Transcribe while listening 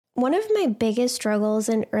One of my biggest struggles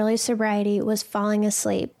in early sobriety was falling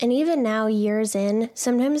asleep. And even now, years in,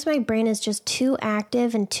 sometimes my brain is just too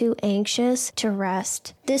active and too anxious to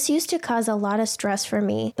rest. This used to cause a lot of stress for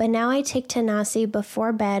me, but now I take Tanasi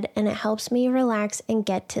before bed and it helps me relax and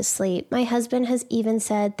get to sleep. My husband has even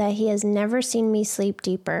said that he has never seen me sleep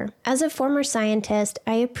deeper. As a former scientist,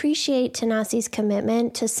 I appreciate Tanasi's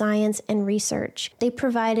commitment to science and research. They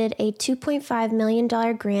provided a $2.5 million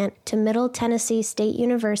grant to Middle Tennessee State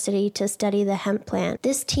University to study the hemp plant.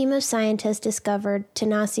 This team of scientists discovered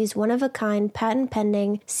Tanasi's one-of-a-kind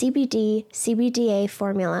patent-pending CBD-CBDA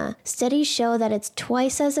formula. Studies show that it's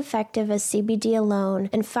twice as effective as CBD alone,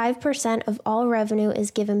 and 5% of all revenue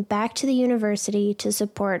is given back to the university to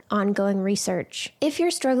support ongoing research. If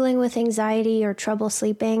you're struggling with anxiety or trouble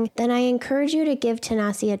sleeping, then I encourage you to give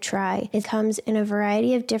Tanasi a try. It comes in a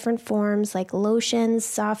variety of different forms like lotions,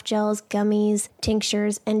 soft gels, gummies,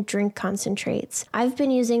 tinctures, and drink concentrates. I've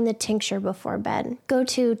been using the tincture before bed. Go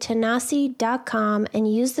to Tanasi.com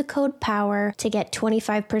and use the code POWER to get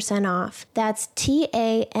 25% off. That's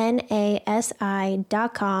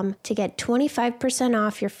TANASI.com to get 25%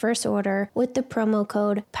 off your first order with the promo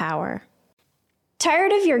code POWER.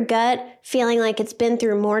 Tired of your gut feeling like it's been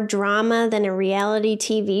through more drama than a reality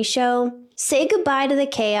TV show? Say goodbye to the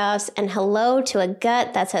chaos and hello to a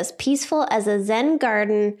gut that's as peaceful as a Zen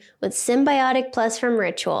garden with Symbiotic Plus from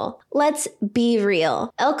Ritual. Let's be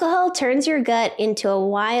real. Alcohol turns your gut into a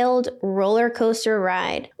wild roller coaster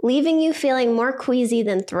ride, leaving you feeling more queasy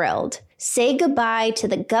than thrilled. Say goodbye to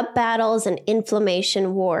the gut battles and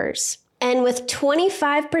inflammation wars. And with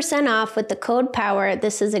 25% off with the code POWER,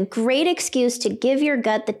 this is a great excuse to give your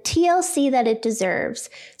gut the TLC that it deserves.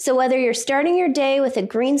 So whether you're starting your day with a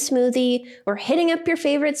green smoothie or hitting up your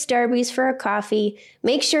favorite Starbucks for a coffee,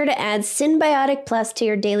 make sure to add Symbiotic Plus to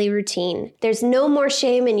your daily routine. There's no more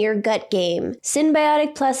shame in your gut game.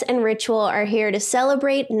 Symbiotic Plus and Ritual are here to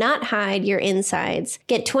celebrate, not hide your insides.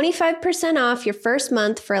 Get 25% off your first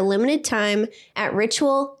month for a limited time at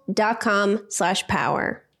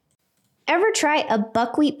ritual.com/power. Ever try a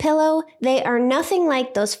buckwheat pillow? They are nothing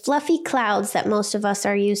like those fluffy clouds that most of us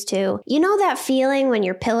are used to. You know that feeling when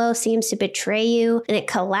your pillow seems to betray you and it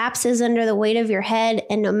collapses under the weight of your head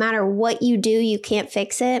and no matter what you do, you can't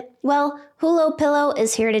fix it? Well, Hulo Pillow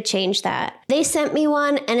is here to change that. They sent me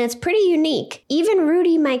one and it's pretty unique. Even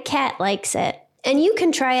Rudy, my cat, likes it. And you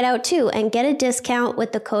can try it out too and get a discount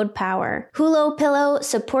with the code POWER. Hulo Pillow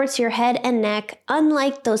supports your head and neck,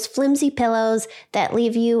 unlike those flimsy pillows that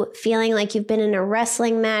leave you feeling like you've been in a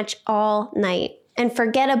wrestling match all night. And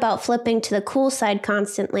forget about flipping to the cool side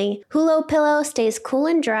constantly. Hulo Pillow stays cool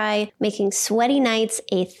and dry, making sweaty nights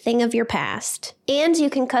a thing of your past. And you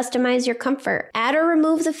can customize your comfort. Add or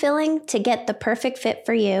remove the filling to get the perfect fit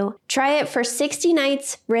for you. Try it for 60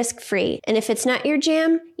 nights risk-free. And if it's not your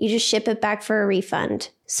jam, you just ship it back for a refund.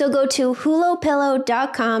 So go to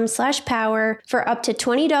hulopillow.com/power for up to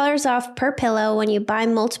 $20 off per pillow when you buy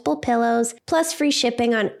multiple pillows, plus free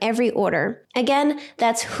shipping on every order. Again,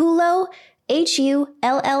 that's Hulo,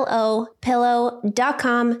 HULLO,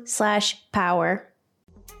 pillow.com/power.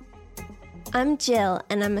 I'm Jill,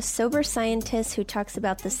 and I'm a sober scientist who talks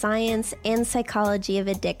about the science and psychology of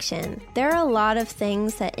addiction. There are a lot of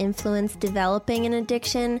things that influence developing an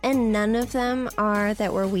addiction, and none of them are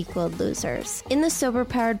that we're weak-willed losers. In the Sober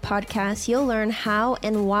Powered podcast, you'll learn how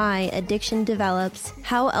and why addiction develops,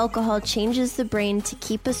 how alcohol changes the brain to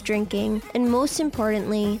keep us drinking, and most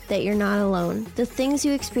importantly, that you're not alone. The things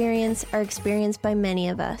you experience are experienced by many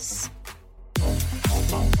of us.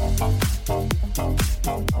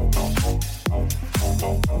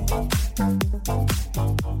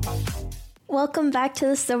 Welcome back to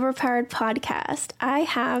the Sober Powered podcast. I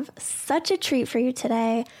have such a treat for you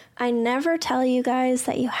today. I never tell you guys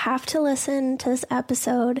that you have to listen to this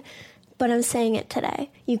episode, but I'm saying it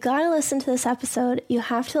today. You gotta listen to this episode. You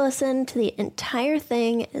have to listen to the entire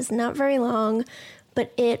thing. It is not very long,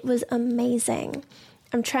 but it was amazing.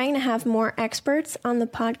 I'm trying to have more experts on the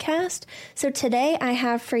podcast. So today I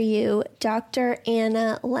have for you Dr.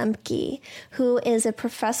 Anna Lembke, who is a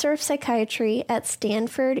professor of psychiatry at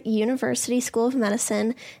Stanford University School of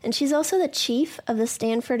Medicine, and she's also the chief of the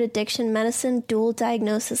Stanford Addiction Medicine Dual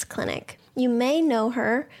Diagnosis Clinic. You may know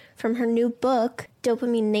her from her new book,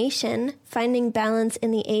 Dopamine Nation, Finding Balance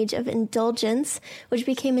in the Age of Indulgence, which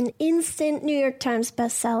became an instant New York Times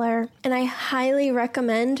bestseller. And I highly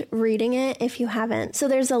recommend reading it if you haven't. So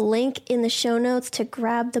there's a link in the show notes to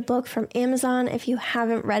grab the book from Amazon if you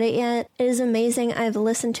haven't read it yet. It is amazing. I've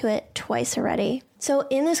listened to it twice already. So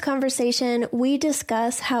in this conversation, we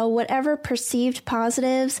discuss how whatever perceived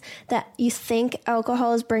positives that you think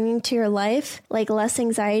alcohol is bringing to your life, like less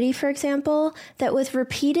anxiety, for example, that with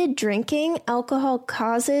repeated drinking, alcohol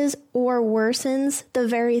causes or worsens the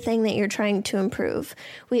very thing that you're trying to improve.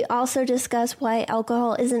 We also discuss why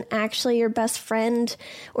alcohol isn't actually your best friend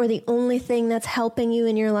or the only thing that's helping you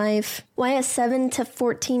in your life, why a 7 to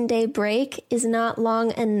 14 day break is not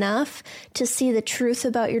long enough to see the truth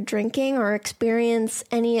about your drinking or experience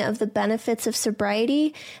any of the benefits of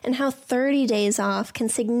sobriety, and how 30 days off can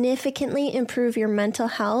significantly improve your mental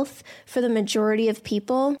health for the majority of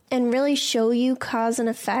people and really show you cause and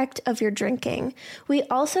effect of your drinking. We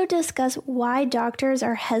also discuss why doctors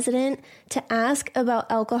are hesitant to ask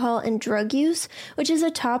about alcohol and drug use, which is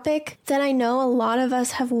a topic that I know a lot of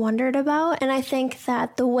us have wondered about, and I think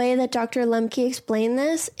that the way that Dr. Lembke explained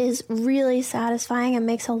this is really satisfying and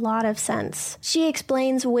makes a lot of sense. She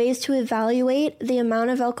explains ways to evaluate the amount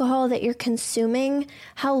of alcohol that you're consuming,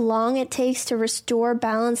 how long it takes to restore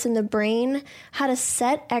balance in the brain, how to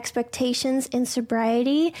set expectations in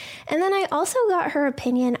sobriety, and then I also got her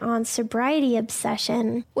opinion on sobriety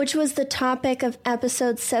obsession, which was the topic of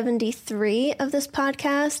episode 73 of this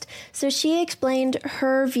podcast. So she explained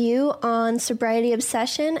her view on sobriety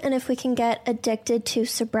obsession and if we can get addicted to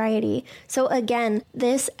sobriety. So again,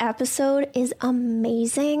 this episode is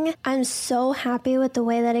amazing. I'm so happy with the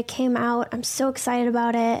way that it came out. I'm so excited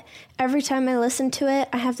about it. Every time I listen to it,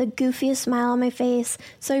 I have the goofiest smile on my face.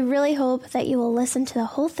 So I really hope that you will listen to the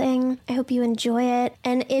whole thing. I hope you enjoy it.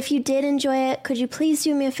 And if you did enjoy it, could you please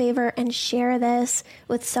do me a favor and share this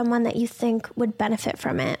with someone that you think would benefit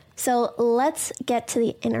from it? So let's get to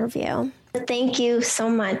the interview. Thank you so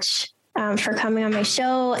much for coming on my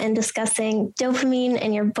show and discussing dopamine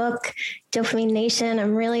and your book, Dopamine Nation.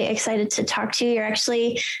 I'm really excited to talk to you. You're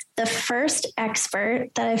actually the first expert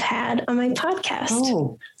that I've had on my podcast.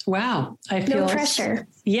 Oh, wow. I feel no pressure.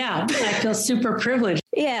 Yeah, I feel super privileged.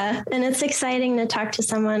 Yeah, and it's exciting to talk to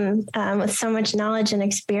someone with so much knowledge and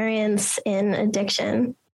experience in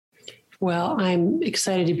addiction. Well, I'm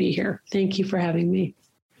excited to be here. Thank you for having me.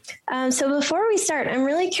 So before we start, I'm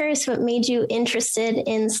really curious what made you interested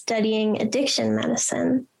in studying addiction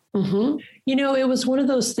medicine. Mm-hmm. You know, it was one of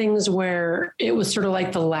those things where it was sort of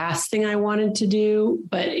like the last thing I wanted to do,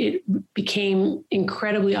 but it became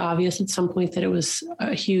incredibly obvious at some point that it was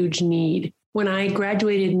a huge need. When I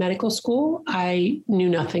graduated medical school, I knew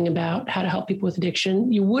nothing about how to help people with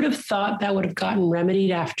addiction. You would have thought that would have gotten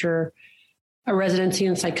remedied after a residency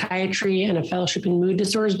in psychiatry and a fellowship in mood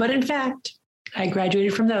disorders. But in fact, I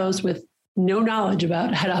graduated from those with no knowledge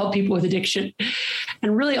about how to help people with addiction.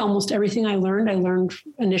 And really almost everything I learned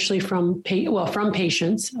initially from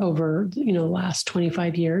patients over, the last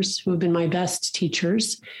 25 years who have been my best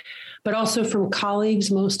teachers, but also from colleagues,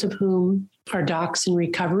 most of whom are docs in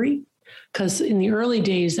recovery. Because in the early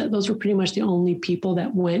days, those were pretty much the only people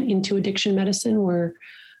that went into addiction medicine were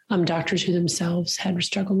doctors who themselves had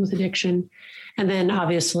struggled with addiction. And then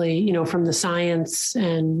obviously, from the science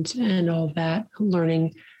and all of that,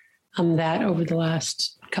 learning that over the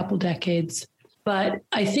last couple decades. But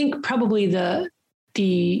I think probably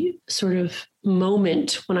the sort of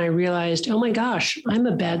moment when I realized, oh my gosh, I'm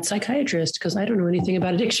a bad psychiatrist because I don't know anything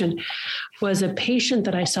about addiction, was a patient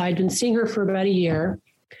that I saw. I'd been seeing her for about a year,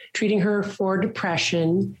 treating her for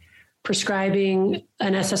depression, prescribing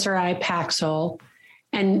an SSRI Paxil,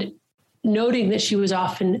 and noting that she was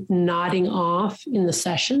often nodding off in the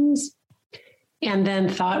sessions, and then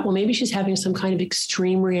thought, well, maybe she's having some kind of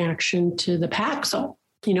extreme reaction to the Paxil,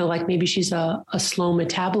 like maybe she's a slow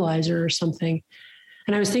metabolizer or something.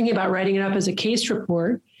 And I was thinking about writing it up as a case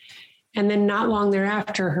report. And then not long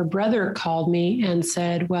thereafter, her brother called me and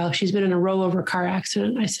said, well, she's been in a rollover car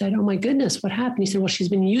accident. I said, oh my goodness, what happened? He said, well, she's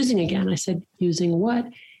been using again. I said, using what?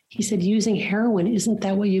 He said, using heroin. Isn't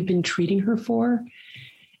that what you've been treating her for?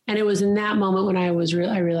 And it was in that moment when I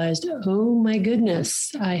realized, oh my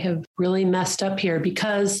goodness, I have really messed up here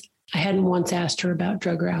because I hadn't once asked her about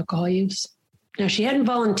drug or alcohol use. Now, she hadn't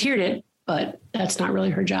volunteered it, but that's not really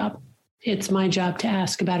her job. It's my job to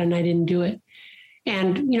ask about it, and I didn't do it.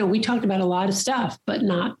 And, we talked about a lot of stuff, but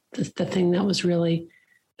not the thing that was really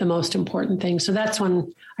the most important thing. So that's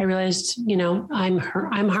when I realized, I'm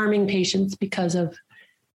harming patients because of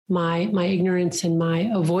my ignorance and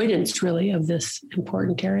my avoidance really of this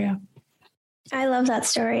important area. I love that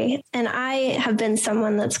story. And I have been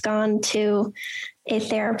someone that's gone to a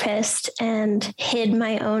therapist and hid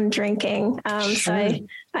my own drinking. Sure. So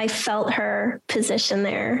I felt her position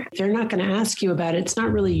there. They're not going to ask you about it. It's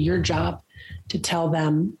not really your job to tell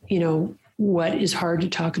them, what is hard to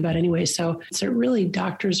talk about anyway. So really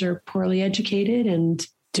doctors are poorly educated and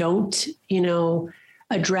don't,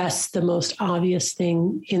 address the most obvious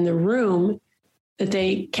thing in the room that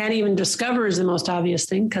they can't even discover is the most obvious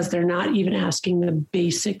thing because they're not even asking the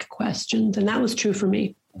basic questions. And that was true for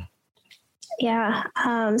me. Yeah.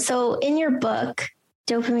 So in your book,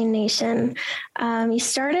 Dopamine Nation, you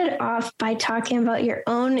started off by talking about your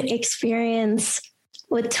own experience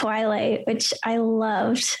with Twilight, which I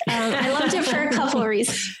loved. I loved it for a couple of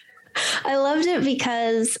reasons. I loved it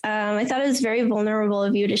because I thought it was very vulnerable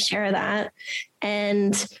of you to share that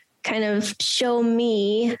and kind of show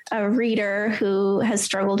me, a reader who has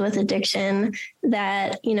struggled with addiction,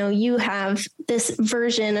 that, you have this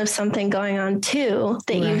version of something going on too,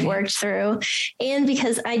 that you've worked through. And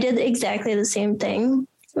because I did exactly the same thing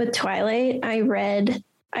with Twilight. I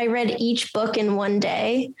read each book in one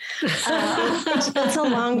day. That's a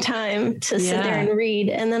long time to sit there and read.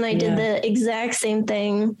 And then I did the exact same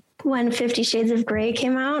thing when 50 Shades of Grey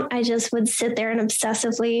came out. I just would sit there and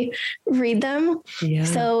obsessively read them. Yeah.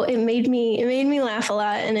 So it made me laugh a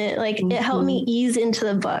lot, and it helped me ease into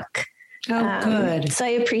the book. Oh, good. So I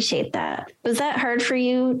appreciate that. Was that hard for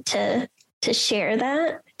you to share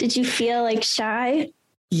that? Did you feel shy?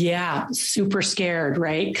 Yeah, super scared,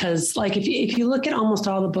 right? Because if you look at almost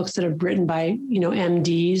all the books that are written by,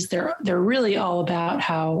 MDs, they're really all about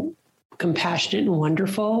how compassionate and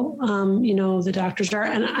wonderful, the doctors are.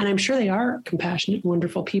 And I'm sure they are compassionate and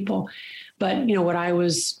wonderful people. But, what I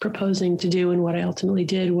was proposing to do and what I ultimately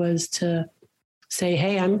did was to say,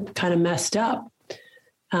 hey, I'm kind of messed up.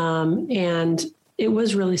 And it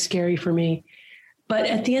was really scary for me. But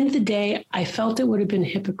at the end of the day, I felt it would have been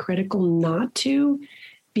hypocritical not to,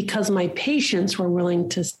 because my patients were willing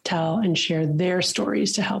to tell and share their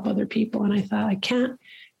stories to help other people. And I thought, I can't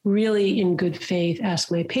really in good faith ask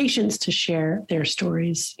my patients to share their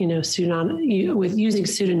stories, with using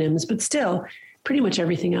pseudonyms, but still pretty much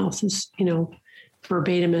everything else is,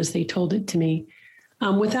 verbatim as they told it to me,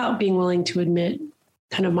 without being willing to admit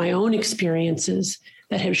kind of my own experiences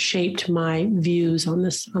that have shaped my views on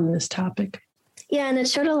this topic. Yeah. And it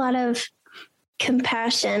showed a lot of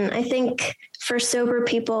compassion. I think for sober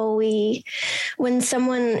people, when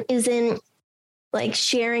someone isn't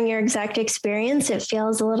sharing your exact experience, it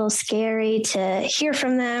feels a little scary to hear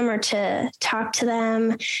from them or to talk to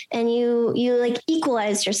them. And you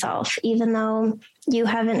equalize yourself, even though you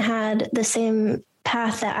haven't had the same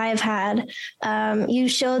path that I've had. You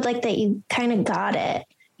showed that you kind of got it.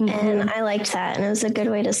 Mm-hmm. And I liked that. And it was a good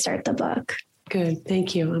way to start the book. Good.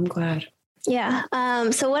 Thank you. I'm glad. Yeah.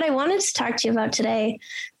 So what I wanted to talk to you about today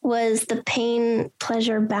was the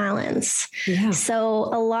pain-pleasure balance. Yeah. So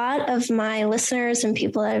a lot of my listeners and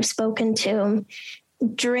people that I've spoken to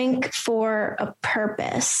drink for a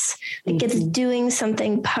purpose. It's doing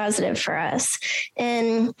something positive for us.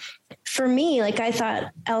 And for me, I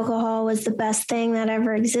thought alcohol was the best thing that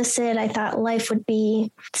ever existed. I thought life would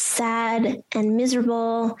be sad and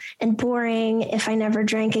miserable and boring if I never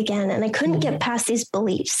drank again. And I couldn't get past these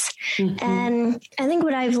beliefs. Mm-hmm. And I think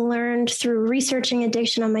what I've learned through researching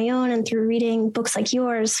addiction on my own and through reading books like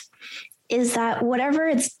yours is that whatever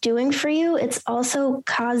it's doing for you, it's also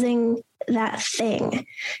causing that thing.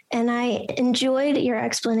 And I enjoyed your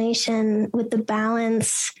explanation with the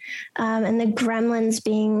balance and the gremlins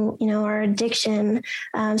being, our addiction.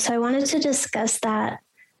 So I wanted to discuss that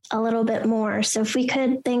a little bit more. So if we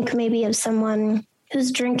could think maybe of someone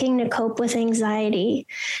who's drinking to cope with anxiety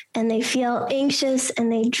and they feel anxious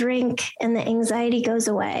and they drink and the anxiety goes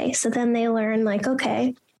away. So then they learn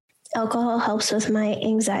okay, alcohol helps with my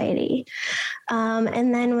anxiety.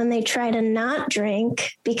 And then when they try to not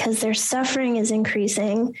drink because their suffering is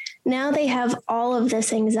increasing, now they have all of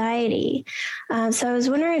this anxiety. So I was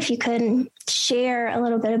wondering if you could share a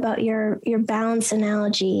little bit about your balance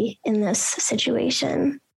analogy in this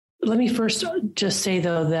situation. Let me first just say,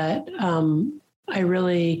 though, that I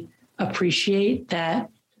really appreciate that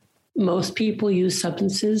most people use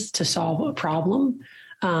substances to solve a problem.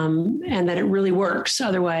 And that it really works.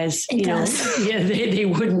 Otherwise, they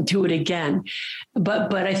wouldn't do it again.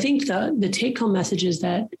 But I think the take-home message is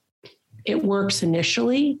that it works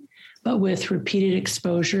initially, but with repeated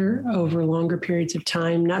exposure over longer periods of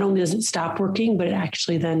time, not only does it stop working, but it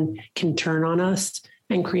actually then can turn on us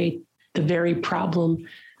and create the very problem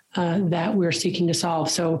that we're seeking to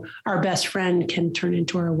solve. So our best friend can turn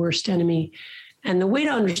into our worst enemy. And the way to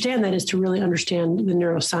understand that is to really understand the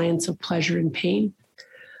neuroscience of pleasure and pain.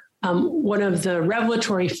 One of the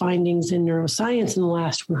revelatory findings in neuroscience in the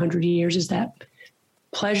last 100 years is that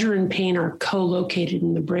pleasure and pain are co-located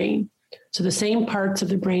in the brain. So the same parts of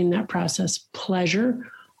the brain that process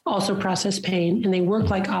pleasure also process pain, and they work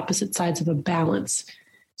like opposite sides of a balance.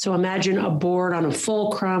 So imagine a board on a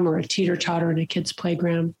fulcrum or a teeter-totter in a kid's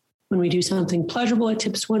playground. When we do something pleasurable, it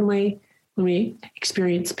tips one way. When we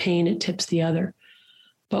experience pain, it tips the other.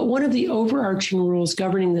 But one of the overarching rules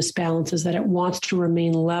governing this balance is that it wants to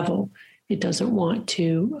remain level. It doesn't want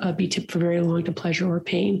to be tipped for very long to pleasure or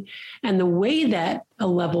pain. And the way that a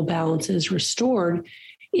level balance is restored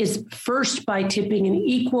is first by tipping an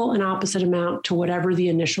equal and opposite amount to whatever the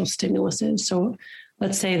initial stimulus is. So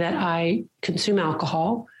let's say that I consume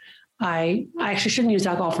alcohol. I actually shouldn't use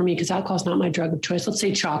alcohol for me because alcohol is not my drug of choice. Let's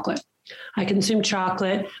say chocolate. I consume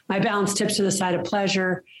chocolate. My balance tips to the side of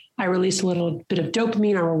pleasure. I release a little bit of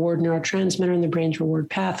dopamine, our reward neurotransmitter in the brain's reward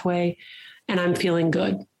pathway, and I'm feeling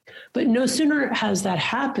good. But no sooner has that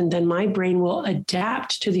happened than my brain will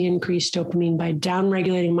adapt to the increased dopamine by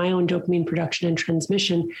downregulating my own dopamine production and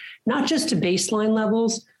transmission, not just to baseline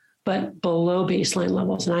levels, but below baseline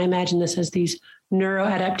levels. And I imagine this as these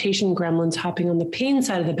neuroadaptation gremlins hopping on the pain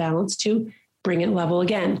side of the balance to bring it level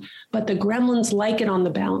again. But the gremlins like it on the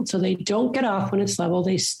balance, so they don't get off when it's level.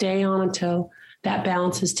 They stay on until that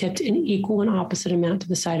balance is tipped an equal and opposite amount to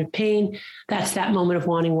the side of pain. That's that moment of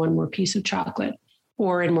wanting one more piece of chocolate,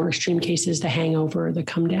 or in more extreme cases, the hangover or the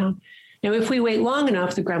come down. Now, if we wait long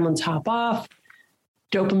enough, the gremlins hop off,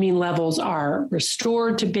 dopamine levels are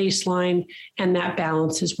restored to baseline, and that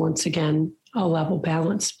balance is once again a level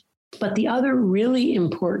balance. But the other really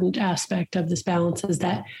important aspect of this balance is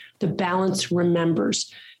that the balance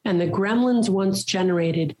remembers, and the gremlins once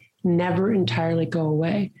generated never entirely go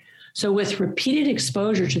away. So with repeated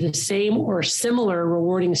exposure to the same or similar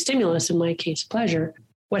rewarding stimulus, in my case, pleasure,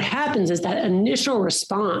 what happens is that initial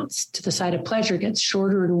response to the side of pleasure gets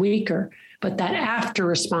shorter and weaker, but that after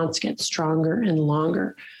response gets stronger and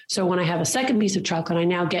longer. So when I have a second piece of chocolate, I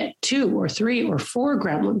now get 2 or 3 or 4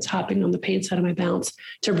 gremlins hopping on the pain side of my balance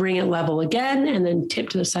to bring it level again and then tip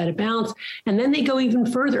to the side of balance. And then they go even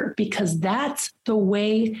further because that's the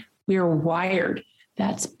way we are wired.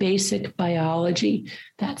 That's basic biology.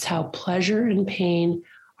 That's how pleasure and pain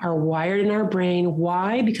are wired in our brain.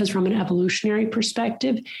 Why? Because from an evolutionary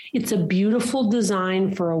perspective, it's a beautiful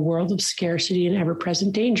design for a world of scarcity and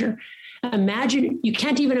ever-present danger. You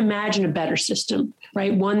can't even imagine a better system,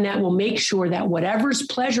 right? One that will make sure that whatever's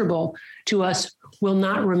pleasurable to us will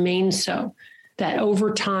not remain so, that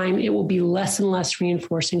over time it will be less and less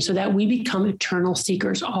reinforcing so that we become eternal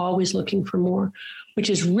seekers, always looking for more, which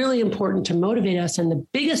is really important to motivate us. And the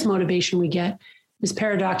biggest motivation we get is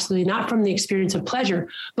paradoxically not from the experience of pleasure,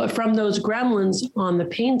 but from those gremlins on the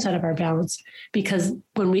pain side of our balance. Because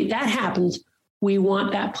when that happens, we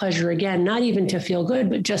want that pleasure again, not even to feel good,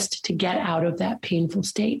 but just to get out of that painful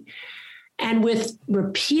state. And with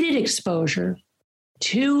repeated exposure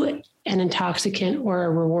to an intoxicant or a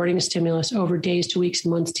rewarding stimulus over days to weeks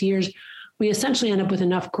and months to years, we essentially end up with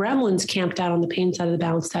enough gremlins camped out on the pain side of the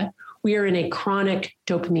balance that we are in a chronic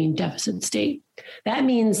dopamine deficit state. That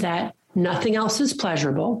means that nothing else is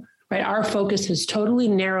pleasurable, right? Our focus is totally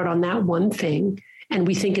narrowed on that one thing, and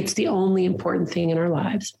we think it's the only important thing in our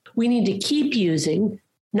lives. We need to keep using,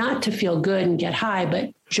 not to feel good and get high, but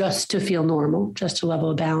just to feel normal, just to level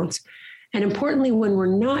of balance. And importantly, when we're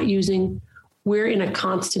not using, we're in a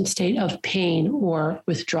constant state of pain or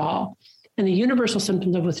withdrawal. And the universal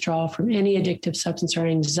symptoms of withdrawal from any addictive substance are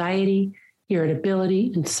anxiety,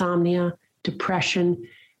 irritability, insomnia, depression,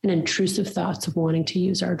 and intrusive thoughts of wanting to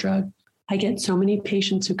use our drug. I get so many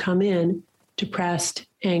patients who come in depressed,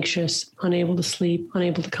 anxious, unable to sleep,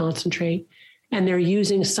 unable to concentrate, and they're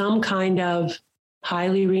using some kind of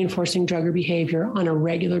highly reinforcing drug or behavior on a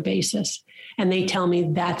regular basis. And they tell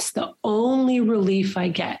me that's the only relief I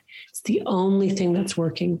get. It's the only thing that's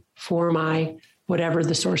working for my whatever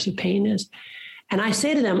the source of pain is. And I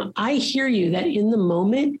say to them, I hear you that in the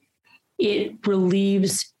moment, it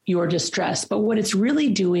relieves your distress. But what it's really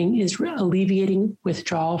doing is alleviating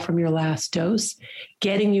withdrawal from your last dose,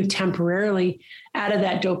 getting you temporarily out of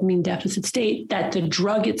that dopamine deficit state that the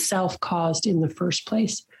drug itself caused in the first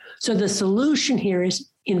place. So the solution here is,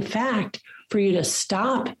 in fact, for you to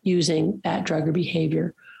stop using that drug or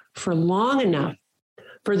behavior for long enough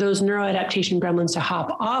for those neuroadaptation gremlins to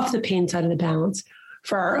hop off the pain side of the balance,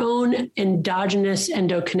 for our own endogenous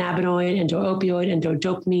endocannabinoid, endoopioid,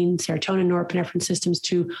 endodopamine, serotonin, norepinephrine systems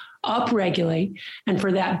to upregulate, and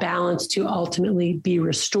for that balance to ultimately be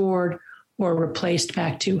restored or replaced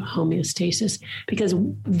back to homeostasis, because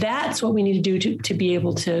that's what we need to do to be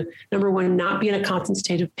able to, number one, not be in a constant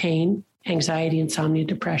state of pain, anxiety, insomnia,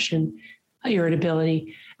 depression,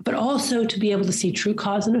 irritability, but also to be able to see true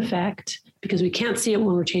cause and effect, because we can't see it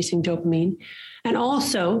when we're chasing dopamine. And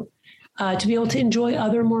also to be able to enjoy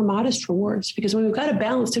other more modest rewards, because when we've got a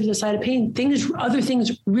balance to the side of pain, other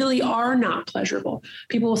things really are not pleasurable.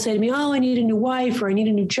 People will say to me, oh, I need a new wife, or I need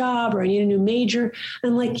a new job, or I need a new major.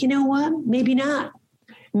 I'm like, you know what? Maybe not.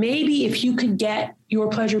 Maybe if you could get your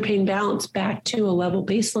pleasure pain balance back to a level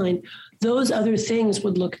baseline, those other things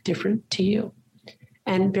would look different to you.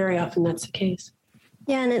 And very often that's the case.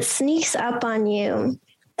 Yeah, and it sneaks up on you,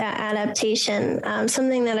 that adaptation.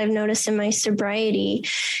 Something that I've noticed in my sobriety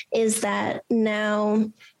is that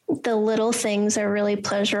now the little things are really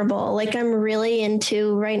pleasurable. Like I'm really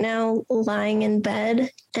into right now lying in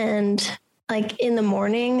bed, and like in the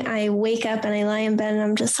morning, I wake up and I lie in bed and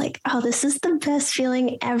I'm just like, oh, this is the best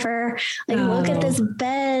feeling ever. Like, look at this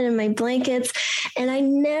bed and my blankets. And I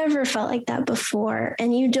never felt like that before.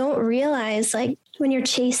 And you don't realize, like, when you're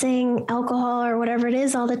chasing alcohol or whatever it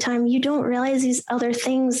is all the time, you don't realize these other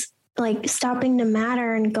things like stopping to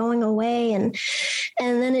matter and going away. And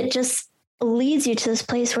then it just leads you to this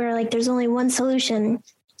place where like, there's only one solution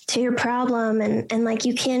to your problem. And like,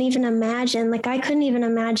 you can't even imagine, like, I couldn't even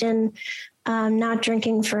imagine not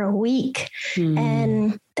drinking for a week.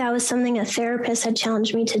 And that was something a therapist had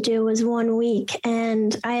challenged me to do, was 1 week.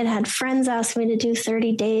 And I had friends ask me to do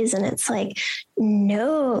 30 days. And it's like,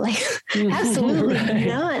 no, like absolutely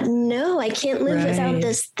not. No, I can't live without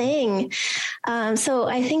this thing. So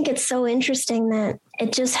I think it's so interesting that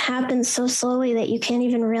it just happens so slowly that you can't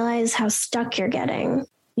even realize how stuck you're getting.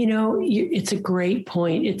 You know, it's a great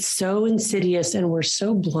point. It's so insidious and we're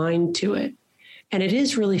so blind to it. And it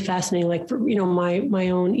is really fascinating. Like, for, you know, my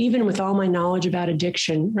own, even with all my knowledge about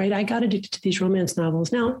addiction, right? I got addicted to these romance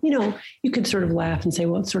novels. Now, you know, you could sort of laugh and say,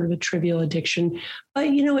 well, it's sort of a trivial addiction, but,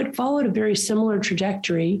 you know, it followed a very similar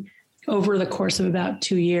trajectory over the course of about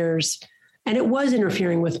 2 years. And it was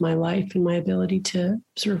interfering with my life and my ability to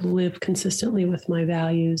sort of live consistently with my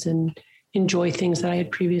values and enjoy things that I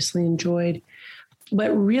had previously enjoyed.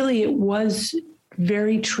 But really, it was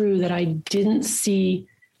very true that I didn't see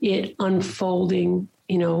it unfolding,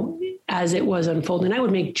 you know, as it was unfolding. I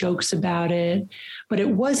would make jokes about it, but it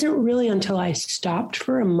wasn't really until I stopped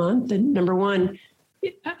for a month that, number one,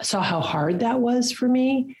 I saw how hard that was for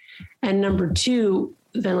me. And number two,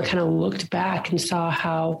 then I kind of looked back and saw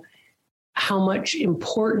how much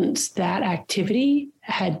importance that activity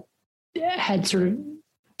had sort of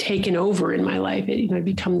taken over in my life. It had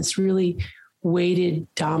become this really weighted,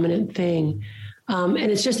 dominant thing. And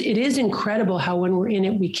it is incredible how when we're in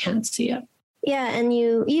it, we can't see it. Yeah. And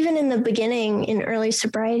you, even in the beginning, in early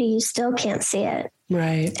sobriety, you still can't see it.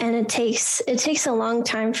 Right. And it takes a long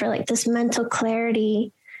time for like this mental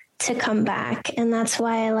clarity to come back. And that's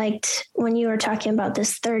why I liked when you were talking about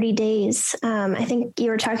this 30 days. I think you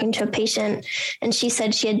were talking to a patient and she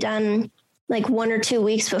said she had done like 1 or 2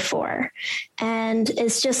 weeks before, and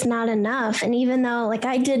it's just not enough. And even though like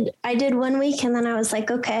I did 1 week and then I was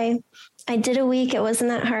like, okay, I did a week. It wasn't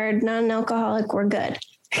that hard. Not an alcoholic. We're good.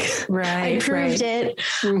 Right. I proved it.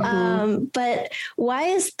 Mm-hmm. But why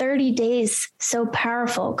is 30 days so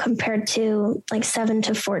powerful compared to like 7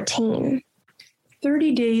 to 14?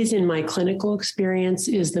 30 days in my clinical experience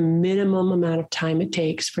is the minimum amount of time it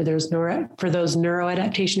takes for those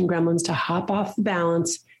neuroadaptation gremlins to hop off the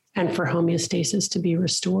balance and for homeostasis to be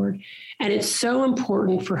restored. And it's so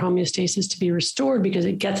important for homeostasis to be restored because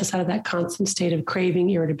it gets us out of that constant state of craving,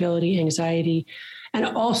 irritability, anxiety, and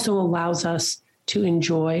also allows us to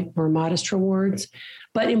enjoy more modest rewards.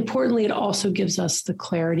 But importantly, it also gives us the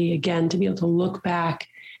clarity, again, to be able to look back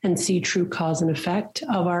and see true cause and effect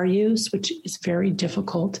of our use, which is very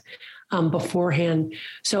difficult beforehand.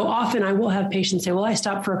 So often I will have patients say, well, I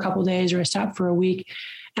stopped for a couple of days or I stopped for a week.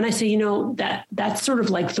 And I say, you know, that's sort of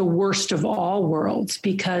like the worst of all worlds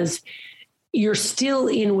because you're still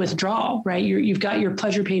in withdrawal, right? You've got your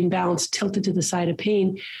pleasure pain balance tilted to the side of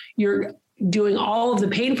pain. You're doing all of the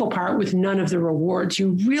painful part with none of the rewards.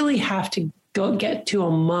 You really have to go get to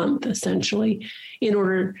a month essentially in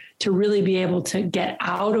order to really be able to get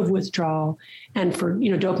out of withdrawal and for, you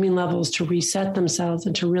know, dopamine levels to reset themselves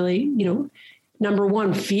and to really, you know, number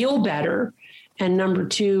one, feel better. And number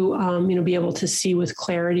two, you know, be able to see with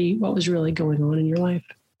clarity what was really going on in your life.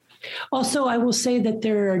 Also, I will say that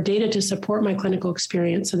there are data to support my clinical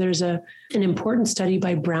experience. So there's an important study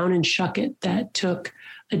by Brown and Schuckett that took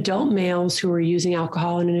adult males who were using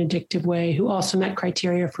alcohol in an addictive way, who also met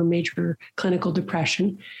criteria for major clinical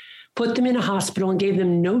depression, put them in a hospital and gave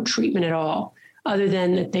them no treatment at all other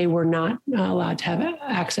than that they were not allowed to have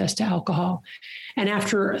access to alcohol. And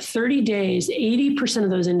after 30 days, 80% of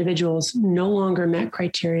those individuals no longer met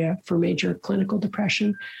criteria for major clinical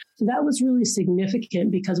depression. So that was really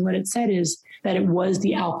significant because what it said is that it was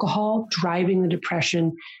the alcohol driving the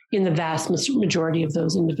depression in the vast majority of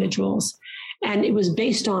those individuals. And it was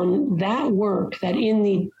based on that work that in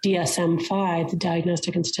the DSM-5, the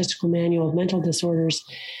Diagnostic and Statistical Manual of Mental Disorders,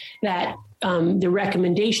 that the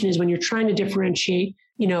recommendation is when you're trying to differentiate,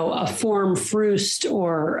 a form frust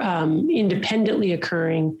or independently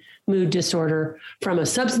occurring mood disorder from a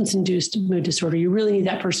substance-induced mood disorder, you really need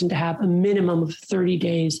that person to have a minimum of 30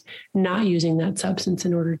 days not using that substance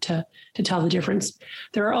in order to tell the difference.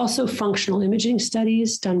 There are also functional imaging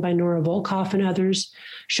studies done by Nora Volkoff and others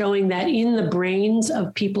showing that in the brains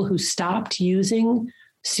of people who stopped using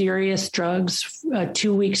serious drugs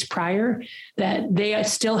 2 weeks prior, that they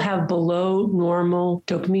still have below normal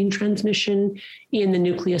dopamine transmission in the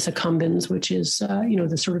nucleus accumbens, which is,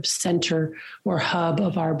 the sort of center or hub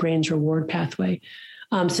of our brain's reward pathway,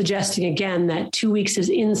 suggesting again that 2 weeks is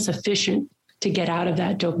insufficient to get out of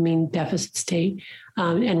that dopamine deficit state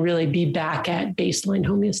and really be back at baseline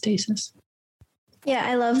homeostasis. Yeah,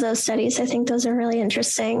 I love those studies. I think those are really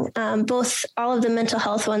interesting. Both all of the mental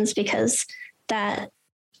health ones, because that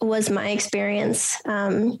was my experience.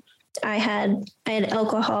 I had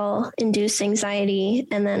alcohol-induced anxiety,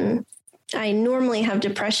 and then I normally have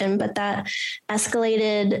depression, but that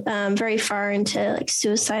escalated very far into like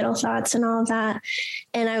suicidal thoughts and all of that.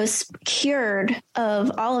 And I was cured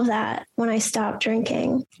of all of that when I stopped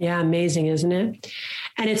drinking. Yeah, amazing, isn't it?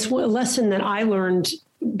 And it's a lesson that I learned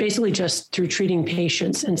basically just through treating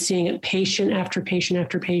patients and seeing it patient after patient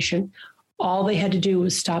after patient. All they had to do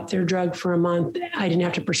was stop their drug for a month. I didn't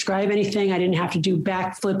have to prescribe anything. I didn't have to do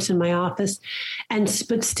backflips in my office.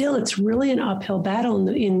 But still, it's really an uphill battle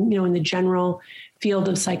in the general field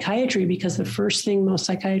of psychiatry, because the first thing most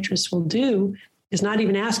psychiatrists will do is not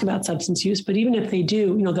even ask about substance use. But even if they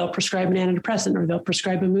do, they'll prescribe an antidepressant, or they'll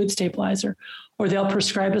prescribe a mood stabilizer, or they'll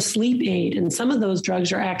prescribe a sleep aid. And some of those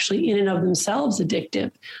drugs are actually in and of themselves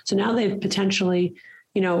addictive. So now they've potentially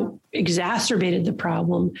exacerbated the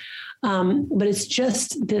problem. But it's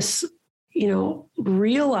just this,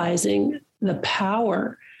 realizing the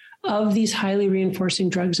power of these highly reinforcing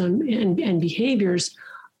drugs and behaviors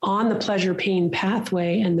on the pleasure-pain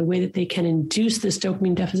pathway and the way that they can induce this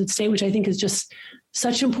dopamine deficit state, which I think is just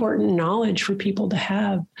such important knowledge for people to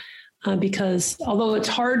have, because although it's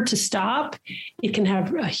hard to stop, it can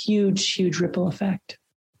have a huge, huge ripple effect.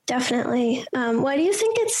 Definitely. Why do you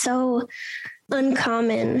think it's so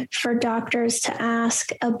uncommon for doctors to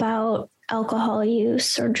ask about alcohol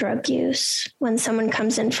use or drug use when someone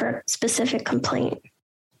comes in for a specific complaint?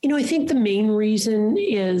 I think the main reason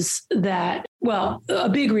is that, a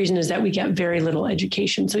big reason is that we get very little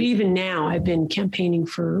education. So even now, I've been campaigning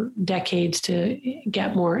for decades to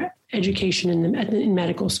get more education in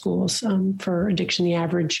medical schools for addiction. The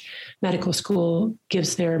average medical school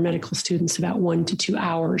gives their medical students about 1 to 2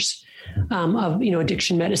 hours of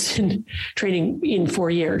addiction medicine training in 4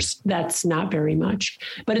 years. That's not very much,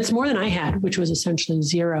 but it's more than I had, which was essentially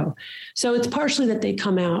zero. So it's partially that they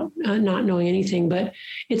come out not knowing anything, but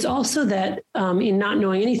it's also that in not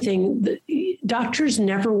knowing anything, doctors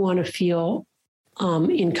never want to feel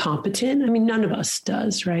incompetent. I mean, none of us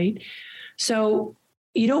does, right? So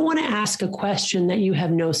you don't want to ask a question that you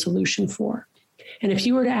have no solution for. And if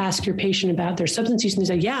you were to ask your patient about their substance use and they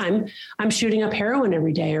say, yeah, I'm shooting up heroin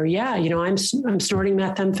every day, or yeah, I'm snorting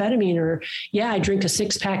methamphetamine, or yeah, I drink a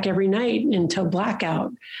 6-pack every night until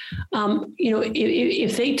blackout.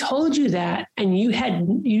 If they told you that and you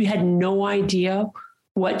had no idea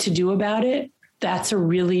what to do about it, that's a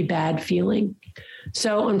really bad feeling.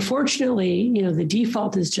 So unfortunately, the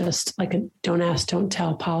default is just like a don't ask, don't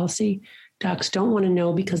tell policy. Docs don't want to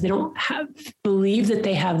know because they don't believe that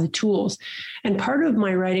they have the tools. And part of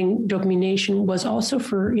my writing Dopamine Nation was also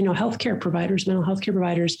for, healthcare providers, mental health care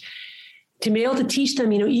providers, to be able to teach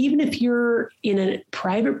them, even if you're in a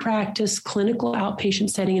private practice, clinical outpatient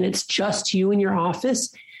setting, and it's just you in your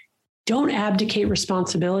office, don't abdicate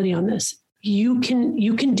responsibility on this. You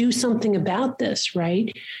can do something about this,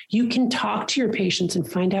 right? You can talk to your patients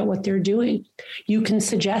and find out what they're doing. You can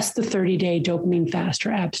suggest the 30-day dopamine fast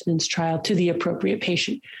or abstinence trial to the appropriate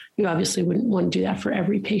patient. You obviously wouldn't want to do that for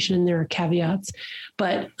every patient, and there are caveats.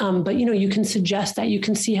 But you can suggest that. You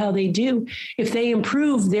can see how they do. If they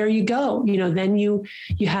improve, there you go. Then you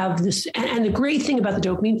have this. And the great thing about the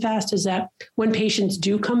dopamine fast is that when patients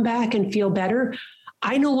do come back and feel better,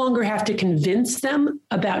 I no longer have to convince them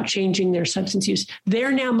about changing their substance use.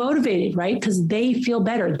 They're now motivated, right? Because they feel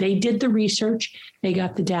better. They did the research. They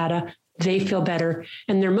got the data. they feel better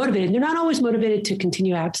and they're motivated. They're not always motivated to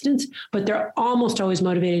continue abstinence, but they're almost always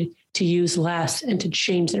motivated to use less and to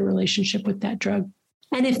change their relationship with that drug.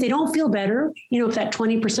 And if they don't feel better, if that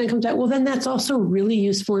 20% comes out, well, then that's also really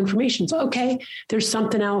useful information. So, okay, there's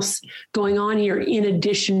something else going on here in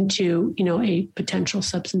addition to, a potential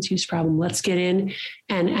substance use problem. Let's get in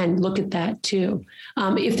and look at that too.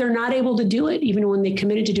 If they're not able to do it, even when they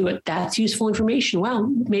committed to do it, that's useful information. Well,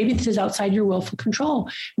 maybe this is outside your willful control.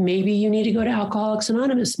 Maybe you need to go to Alcoholics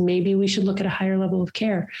Anonymous. Maybe we should look at a higher level of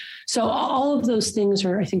care. So all of those things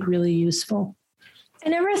are, I think, really useful. I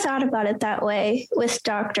never thought about it that way with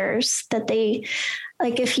doctors, that they,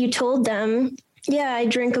 like, if you told them, yeah, I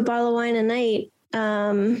drink a bottle of wine a night,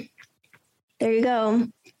 there you go.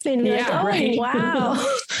 They'd be like, oh, right. Wow.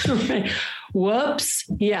 Right. Whoops.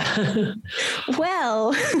 Yeah.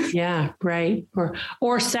 Well. Yeah. Right.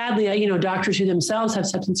 Or sadly, doctors who themselves have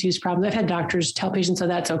substance use problems. I've had doctors tell patients, oh,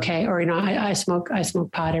 that's okay. Or, I smoke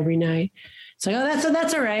pot every night. It's like, oh,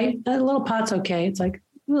 that's all right. That little pot's okay. It's like,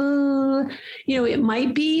 it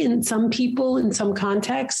might be in some people in some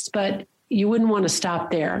contexts, but you wouldn't want to stop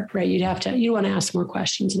there, right? You want to ask more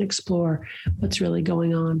questions and explore what's really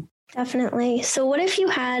going on. Definitely. So what if you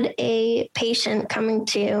had a patient coming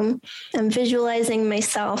to you? I'm visualizing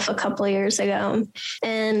myself a couple of years ago,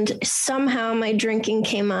 and somehow my drinking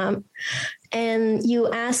came up. And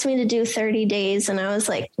you asked me to do 30 days. And I was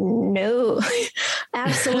like, no,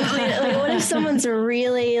 absolutely. Like, what if someone's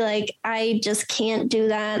really like, I just can't do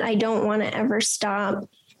that. I don't want to ever stop.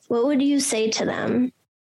 What would you say to them?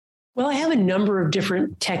 Well, I have a number of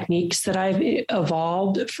different techniques that I've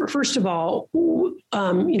evolved. First of all,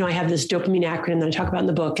 I have this dopamine acronym that I talk about in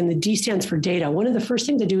the book, and the D stands for data. One of the first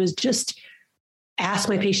things I do is just ask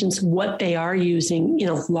my patients what they are using in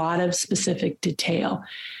a lot of specific detail.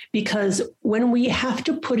 Because when we have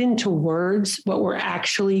to put into words what we're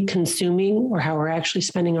actually consuming or how we're actually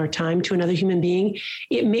spending our time to another human being,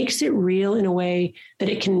 it makes it real in a way that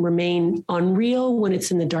it can remain unreal when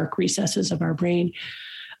it's in the dark recesses of our brain.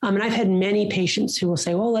 And I've had many patients who will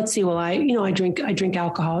say, well, let's see, well, I drink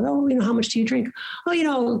alcohol. Oh, how much do you drink?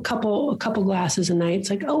 Oh, a couple glasses a night. It's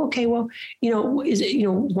like, oh, okay, well, is it,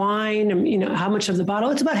 wine? How much of the bottle?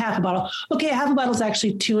 It's about half a bottle. Okay, half a bottle is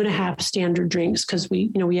actually 2.5 standard drinks because we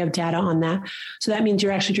have data on that. So that means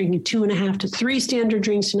you're actually drinking 2.5 to 3 standard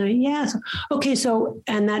drinks a night. Yeah. So, okay. So,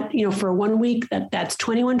 and that, for 1 week, that's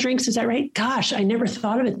 21 drinks. Is that right? Gosh, I never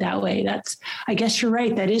thought of it that way. I guess you're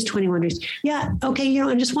right. That is 21 drinks. Yeah. Okay.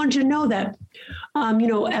 I just wanted you to know that,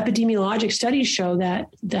 epidemiologic studies show that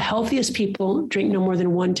the healthiest people drink no more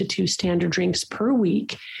than 1 to 2 standard drinks per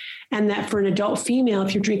week. And that for an adult female,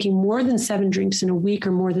 if you're drinking more than 7 drinks in a week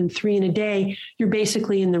or more than 3 in a day, you're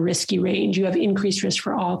basically in the risky range. You have increased risk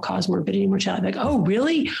for all-cause morbidity and mortality. Like, oh,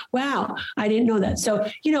 really? Wow. I didn't know that. So,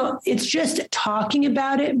 it's just talking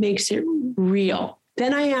about it makes it real.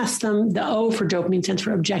 Then I ask them, the O for dopamine stands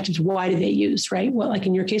for objectives. Why do they use, right? Well, like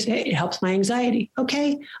in your case, it helps my anxiety.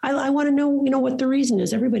 Okay. I want to know, what the reason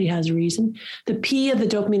is. Everybody has a reason. The P of the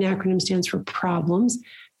dopamine acronym stands for problems.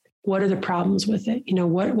 What are the problems with it?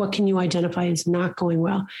 What can you identify as not going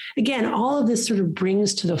well? Again, all of this sort of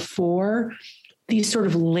brings to the fore these sort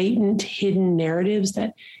of latent, hidden narratives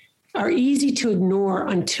that are easy to ignore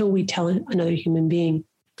until we tell another human being.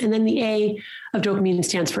 And then the A of dopamine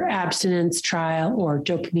stands for abstinence, trial, or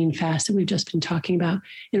dopamine fast that we've just been talking about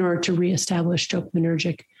in order to reestablish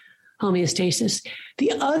dopaminergic homeostasis.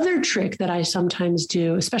 The other trick that I sometimes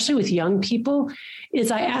do, especially with young people, is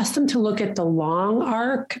I ask them to look at the long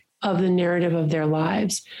arc of the narrative of their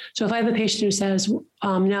lives. So if I have a patient who says,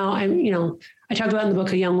 now I talked about in the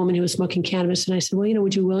book a young woman who was smoking cannabis, and I said, well,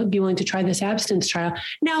 would you be willing to try this abstinence trial?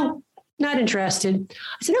 No, not interested.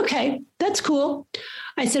 I said, okay, that's cool.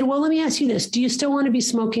 I said, well, let me ask you this. Do you still want to be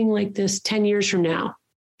smoking like this 10 years from now?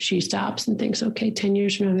 She stops and thinks, okay, 10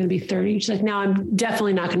 years from now, I'm going to be 30. She's like, no, I'm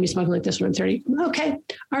definitely not going to be smoking like this when I'm 30. Okay.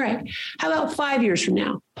 All right. How about 5 years from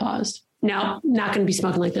now? Pause. No, not going to be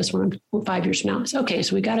smoking like this when I'm 5 years from now. It's okay.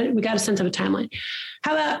 So we got a sense of a timeline.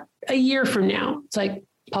 How about a year from now? It's like,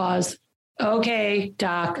 pause. Okay,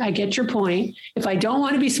 doc, I get your point. If I don't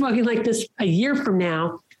want to be smoking like this a year from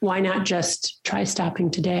now, why not just try stopping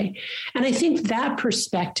today? And I think that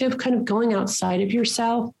perspective, kind of going outside of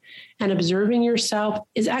yourself and observing yourself,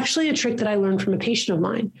 is actually a trick that I learned from a patient of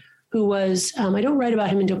mine who was, I don't write about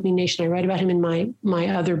him in Dopamine Nation. I write about him in my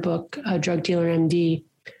other book, Drug Dealer MD.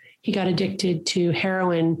 He got addicted to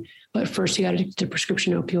heroin, but first he got addicted to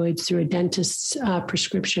prescription opioids through a dentist's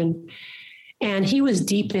prescription. And he was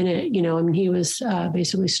deep in it. He was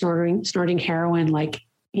basically snorting heroin,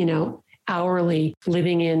 hourly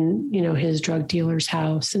living in, his drug dealer's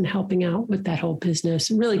house and helping out with that whole business,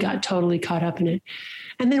 and really got totally caught up in it.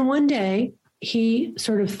 And then one day he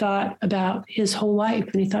sort of thought about his whole life,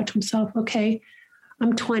 and he thought to himself, okay,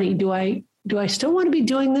 I'm 20. Do I still want to be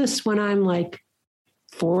doing this when I'm like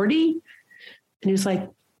 40? And he was like,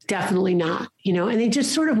 definitely not, and he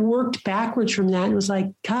just sort of worked backwards from that and was like,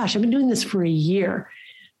 gosh, I've been doing this for a year.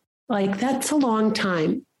 Like, that's a long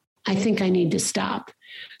time. I think I need to stop.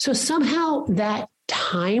 So somehow that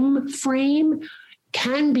time frame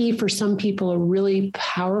can be, for some people, a really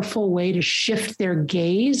powerful way to shift their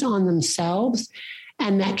gaze on themselves.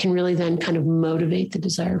 And that can really then kind of motivate the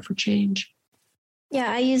desire for change. Yeah,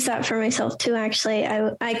 I use that for myself too, actually.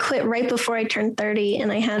 I quit right before I turned 30, and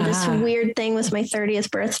I had this weird thing with my 30th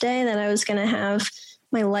birthday that I was going to have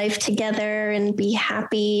my life together and be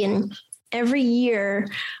happy. And every year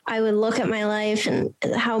I would look at my life and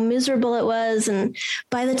how miserable it was. And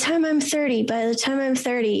by the time I'm 30,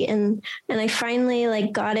 and I finally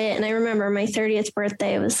got it. And I remember my 30th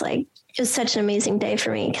birthday, it was such an amazing day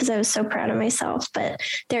for me because I was so proud of myself. But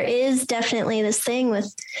there is definitely this thing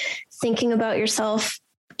with thinking about yourself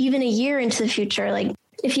even a year into the future. Like,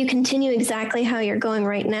 if you continue exactly how you're going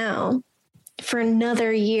right now for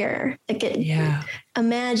another year,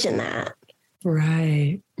 imagine that.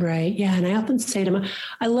 Right. Yeah. And I often say to them,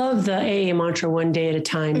 I love the AA mantra, one day at a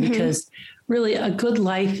time, because really a good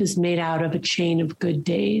life is made out of a chain of good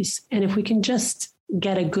days. And if we can just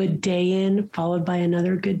get a good day in, followed by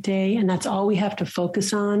another good day, and that's all we have to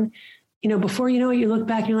focus on, before you know it, you look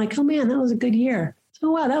back and you're like, oh man, that was a good year. Oh,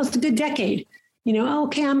 wow, that was a good decade.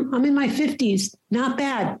 Okay, I'm in my 50s. Not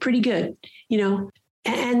bad. Pretty good.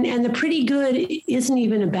 And the pretty good isn't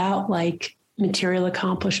even about like material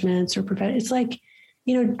accomplishments or profession. It's like,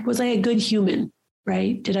 was I a good human,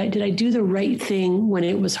 right? Did I do the right thing when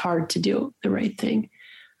it was hard to do the right thing?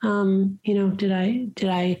 Did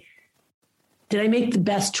I make the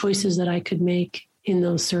best choices that I could make in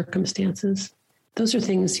those circumstances? Those are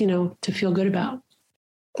things, to feel good about.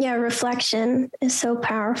 Yeah, reflection is so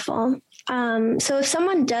powerful. So if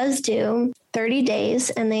someone does do 30 days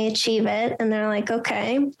and they achieve it and they're like,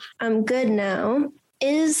 okay, I'm good now,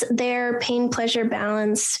 is their pain pleasure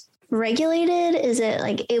balance regulated? Is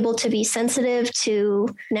it able to be sensitive to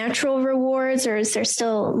natural rewards, or is there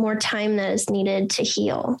still more time that is needed to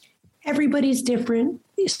heal? Everybody's different.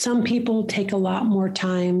 Some people take a lot more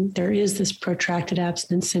time. There is this protracted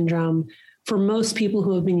abstinence syndrome. For most people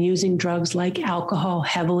who have been using drugs like alcohol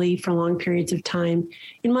heavily for long periods of time,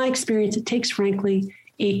 in my experience, it takes, frankly,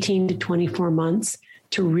 18 to 24 months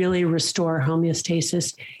to really restore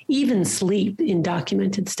homeostasis. Even sleep in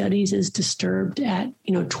documented studies is disturbed at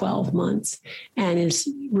 12 months and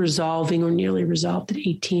is resolving or nearly resolved at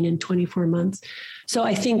 18 and 24 months. So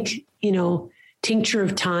I think, tincture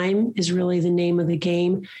of time is really the name of the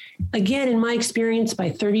game. Again, in my experience, by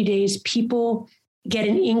 30 days, people get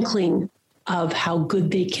an inkling of how good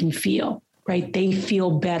they can feel, right? They feel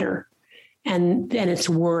better, and then it's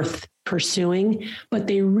worth pursuing, but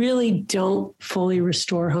they really don't fully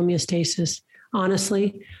restore homeostasis,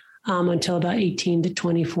 honestly, until about 18 to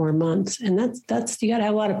 24 months. And that's you got to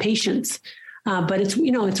have a lot of patience, but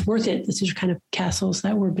it's worth it. These are kind of castles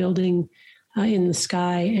that we're building in the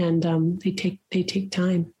sky, and they take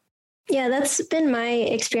time. Yeah, that's been my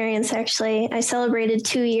experience, actually. I celebrated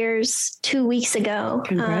 2 years 2 weeks ago.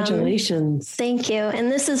 Congratulations. Thank you.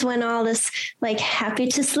 And this is when all this happy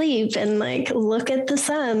to sleep and look at the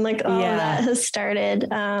sun, all of that has started.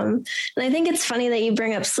 And I think it's funny that you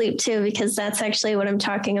bring up sleep too, because that's actually what I'm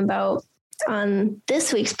talking about on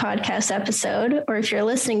this week's podcast episode. Or if you're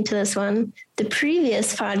listening to this one, the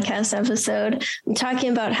previous podcast episode, I'm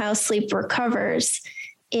talking about how sleep recovers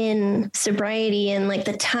in sobriety and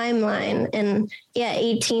the timeline. And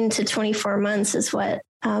 18 to 24 months is what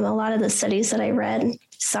a lot of the studies that I read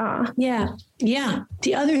saw. Yeah.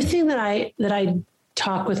 The other thing that I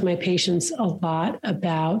talk with my patients a lot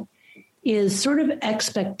about is sort of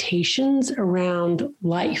expectations around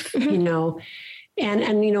life, one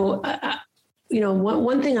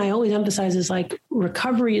thing I always emphasize is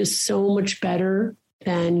recovery is so much better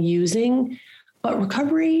than using, but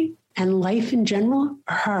recovery and life in general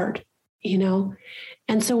are hard,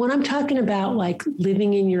 And so when I'm talking about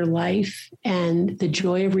living in your life and the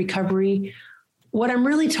joy of recovery, what I'm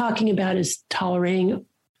really talking about is tolerating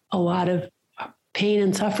a lot of pain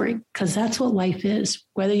and suffering, because that's what life is.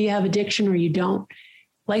 Whether you have addiction or you don't,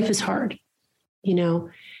 life is hard,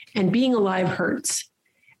 and being alive hurts.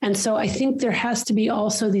 And so I think there has to be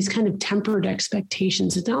also these kind of tempered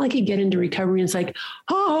expectations. It's not like you get into recovery and it's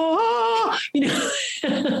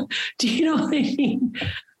do you know what I mean?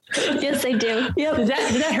 Yes, I do. Yep. Did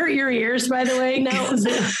that hurt your ears, by the way? No.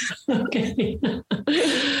 Okay.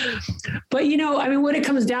 But, I mean, what it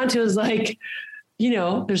comes down to is like,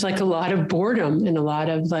 there's like a lot of boredom and a lot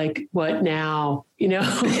of like, what now,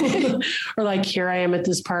 or like, here I am at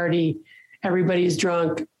this party. Everybody's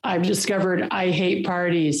drunk. I've discovered I hate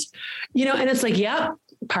parties, and it's like, yeah,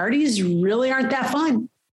 parties really aren't that fun,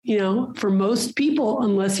 for most people,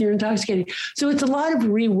 unless you're intoxicated. So it's a lot of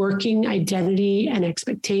reworking identity and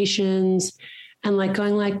expectations and like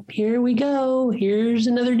going like, here we go, here's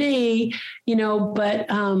another day, but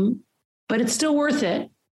it's still worth it.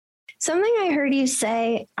 Something I heard you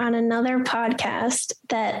say on another podcast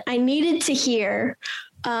that I needed to hear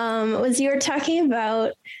was you were talking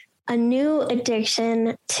about a new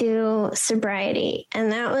addiction to sobriety.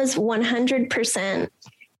 And that was 100%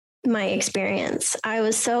 my experience. I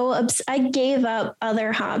was I gave up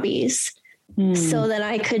other hobbies so that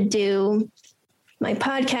I could do my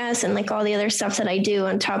podcast and like all the other stuff that I do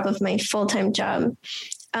on top of my full-time job.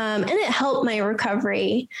 And it helped my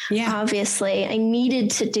recovery. Yeah. Obviously, I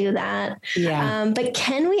needed to do that. Yeah. But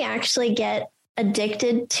can we actually get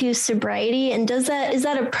addicted to sobriety? And is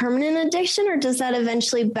that a permanent addiction, or does that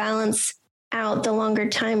eventually balance out the longer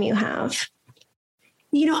time you have?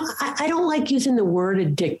 I don't like using the word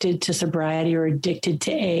addicted to sobriety or addicted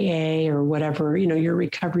to AA or whatever, your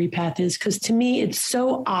recovery path is, because to me, it's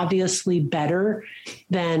so obviously better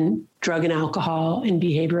than drug and alcohol and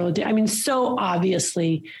behavioral addiction. I mean, so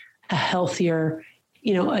obviously a healthier,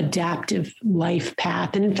 adaptive life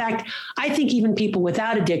path. And in fact, I think even people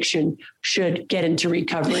without addiction should get into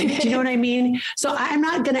recovery. Do you know what I mean? So I'm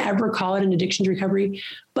not going to ever call it an addiction to recovery,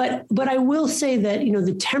 but I will say that,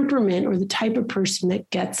 the temperament or the type of person that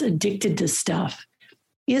gets addicted to stuff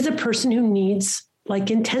is a person who needs like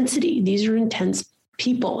intensity. These are intense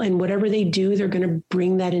people, and whatever they do, they're going to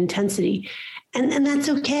bring that intensity. And that's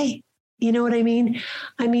okay. You know what I mean?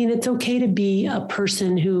 I mean, it's okay to be a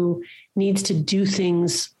person who needs to do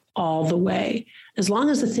things all the way, as long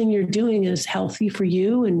as the thing you're doing is healthy for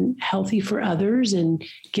you and healthy for others and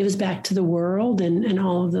gives back to the world and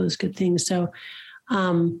all of those good things. So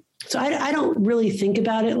I don't really think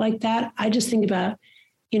about it like that. I just think about,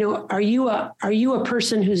 are you a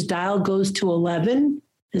person whose dial goes to 11?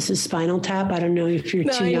 This is Spinal Tap. I don't know if you're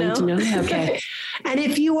too young to know. Okay. And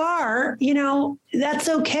if you are, that's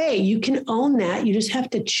okay. You can own that. You just have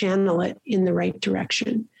to channel it in the right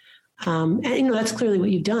direction. And that's clearly what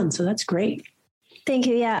you've done. So that's great. Thank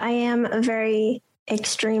you. Yeah, I am a very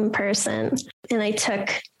extreme person. And I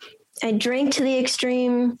drank to the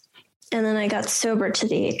extreme, and then I got sober to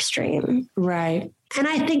the extreme. Right. And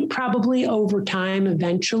I think probably over time,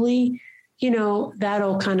 eventually,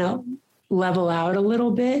 that'll kind of level out a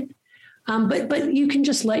little bit. But you can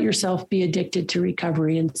just let yourself be addicted to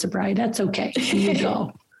recovery and sobriety. That's okay. You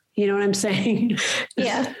go. You know what I'm saying?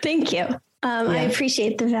 Yeah. Thank you. I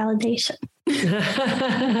appreciate the validation.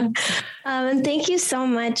 And thank you so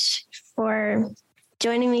much for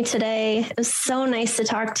joining me today. It was so nice to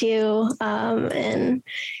talk to you and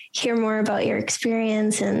hear more about your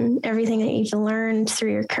experience and everything that you've learned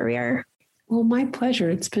through your career. Well, my pleasure.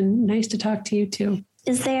 It's been nice to talk to you too.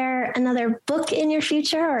 Is there another book in your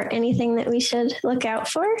future or anything that we should look out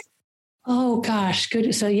for? Oh gosh,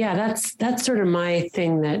 good. So yeah, that's sort of my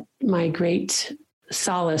thing, that my great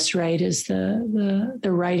solace, right, is the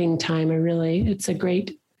writing time.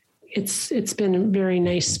 It's been a very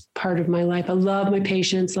nice part of my life. I love my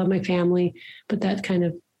patients, love my family, but that kind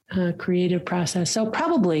of creative process. So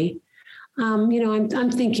probably,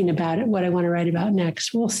 I'm thinking about it, what I want to write about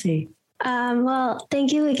next. We'll see. Well,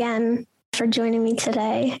 thank you again for joining me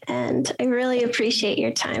today. And I really appreciate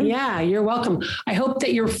your time. Yeah, you're welcome. I hope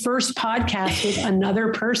that your first podcast with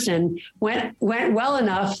another person went well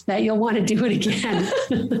enough that you'll want to do it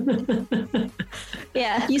again.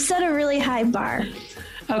 Yeah, you set a really high bar.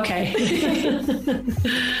 Okay.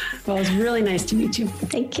 Well, it's really nice to meet you.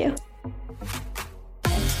 Thank you.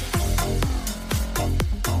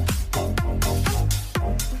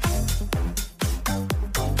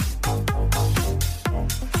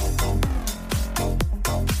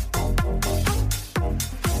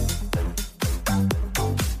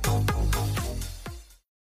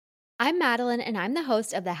 I'm Madeline, and I'm the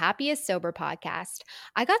host of the Happiest Sober podcast.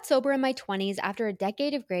 I got sober in my 20s after a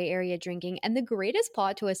decade of gray area drinking, and the greatest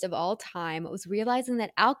plot twist of all time was realizing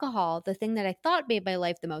that alcohol, the thing that I thought made my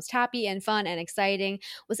life the most happy and fun and exciting,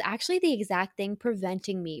 was actually the exact thing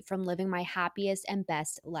preventing me from living my happiest and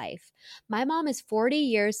best life. My mom is 40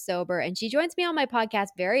 years sober, and she joins me on my podcast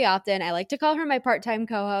very often. I like to call her my part-time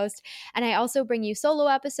co-host, and I also bring you solo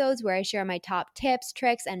episodes where I share my top tips,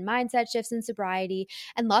 tricks, and mindset shifts in sobriety,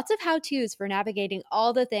 and lots of how-to go-tos for navigating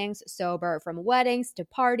all the things sober, from weddings to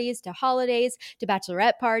parties to holidays to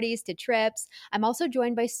bachelorette parties to trips. I'm also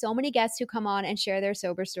joined by so many guests who come on and share their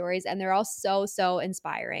sober stories, and they're all so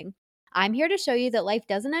inspiring. I'm here to show you that life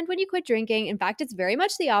doesn't end when you quit drinking. In fact, it's very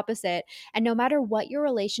much the opposite. And no matter what your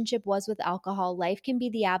relationship was with alcohol, life can be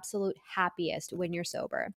the absolute happiest when you're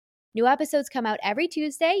sober. New episodes come out every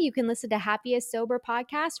Tuesday. You can listen to Happiest Sober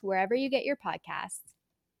podcast wherever you get your podcasts.